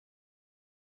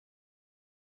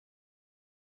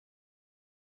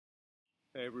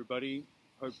Hey everybody,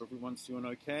 hope everyone's doing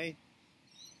okay.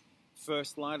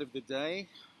 First light of the day.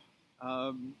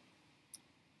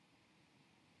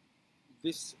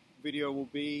 This video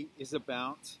is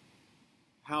about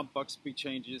how Buxby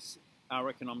changes our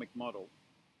economic model.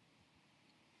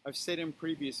 I've said in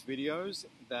previous videos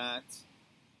that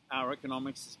our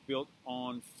economics is built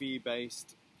on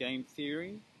fear-based game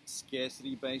theory,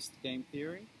 scarcity-based game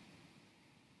theory,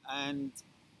 and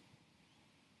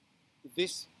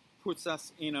this puts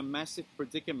us in a massive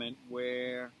predicament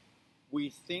where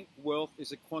we think wealth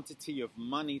is a quantity of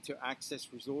money to access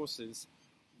resources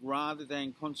rather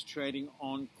than concentrating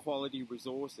on quality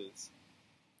resources,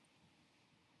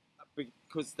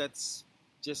 because that's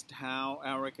just how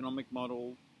our economic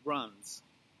model runs.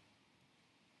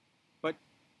 But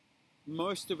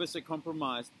most of us are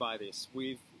compromised by this,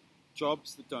 with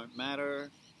jobs that don't matter,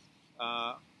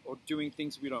 or doing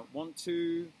things we don't want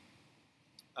to,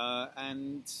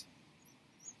 and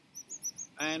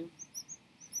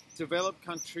developed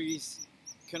countries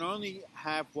can only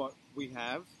have what we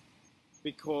have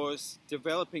because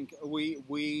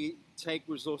we take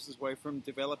resources away from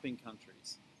developing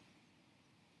countries.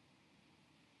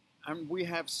 And we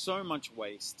have so much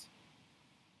waste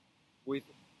with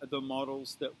the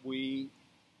models that we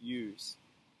use.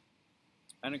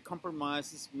 And it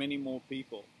compromises many more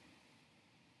people.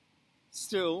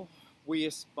 Still, we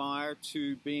aspire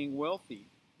to being wealthy,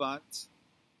 but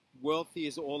wealthy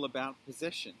is all about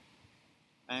possession.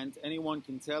 And anyone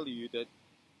can tell you that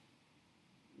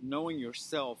knowing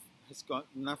yourself has got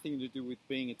nothing to do with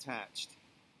being attached.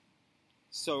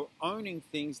 So owning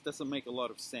things doesn't make a lot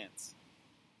of sense.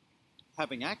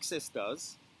 Having access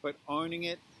does, but owning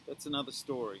it, that's another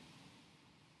story.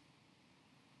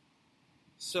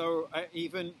 So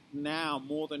even now,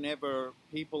 more than ever,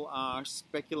 people are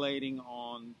speculating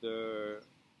on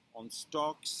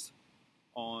stocks,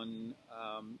 on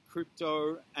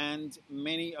crypto, and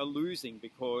many are losing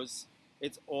because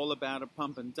it's all about a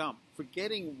pump and dump,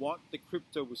 forgetting what the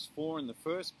crypto was for in the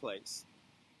first place,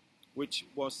 which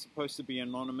was supposed to be an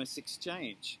anonymous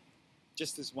exchange,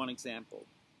 just as one example.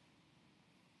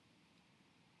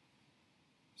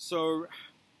 So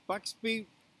Buxby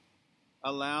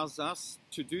allows us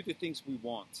to do the things we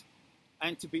want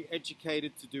and to be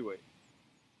educated to do it,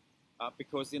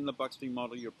 because in the Buxby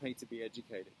model you're paid to be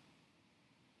educated.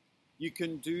 You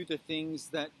can do the things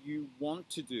that you want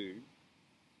to do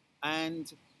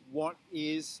and what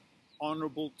is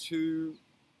honorable to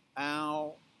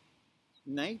our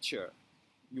nature.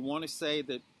 You want to say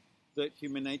that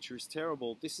human nature is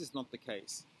terrible. This is not the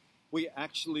case. We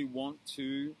actually want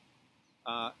to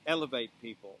elevate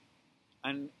people,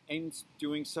 and in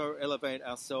doing so elevate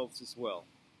ourselves as well.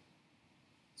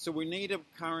 So we need a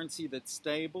currency that's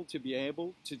stable to be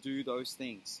able to do those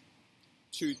things,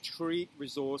 to treat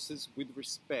resources with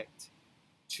respect,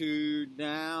 to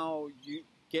now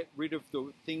get rid of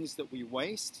the things that we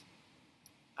waste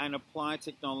and apply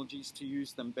technologies to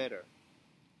use them better.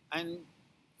 And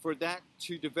for that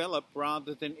to develop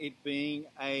rather than it being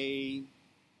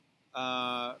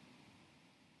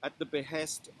at the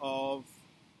behest of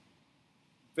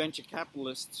venture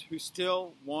capitalists who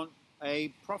still want a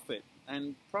profit.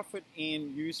 And profit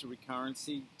in usury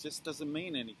currency just doesn't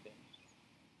mean anything.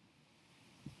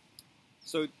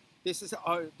 So this is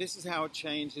how it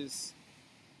changes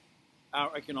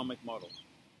our economic model.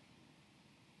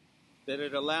 That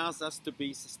it allows us to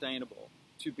be sustainable,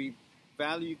 to be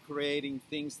value-creating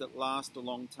things that last a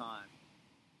long time,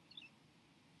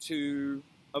 to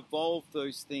evolve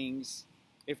those things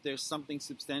if there's something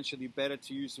substantially better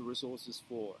to use the resources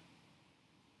for.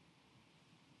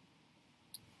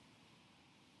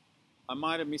 I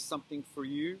might have missed something for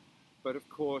you, but of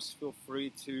course feel free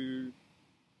to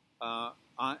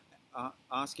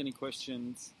ask any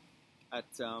questions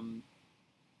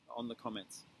on the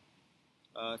comments.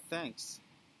 Thanks.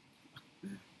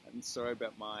 And sorry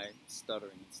about my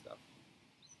stuttering and stuff.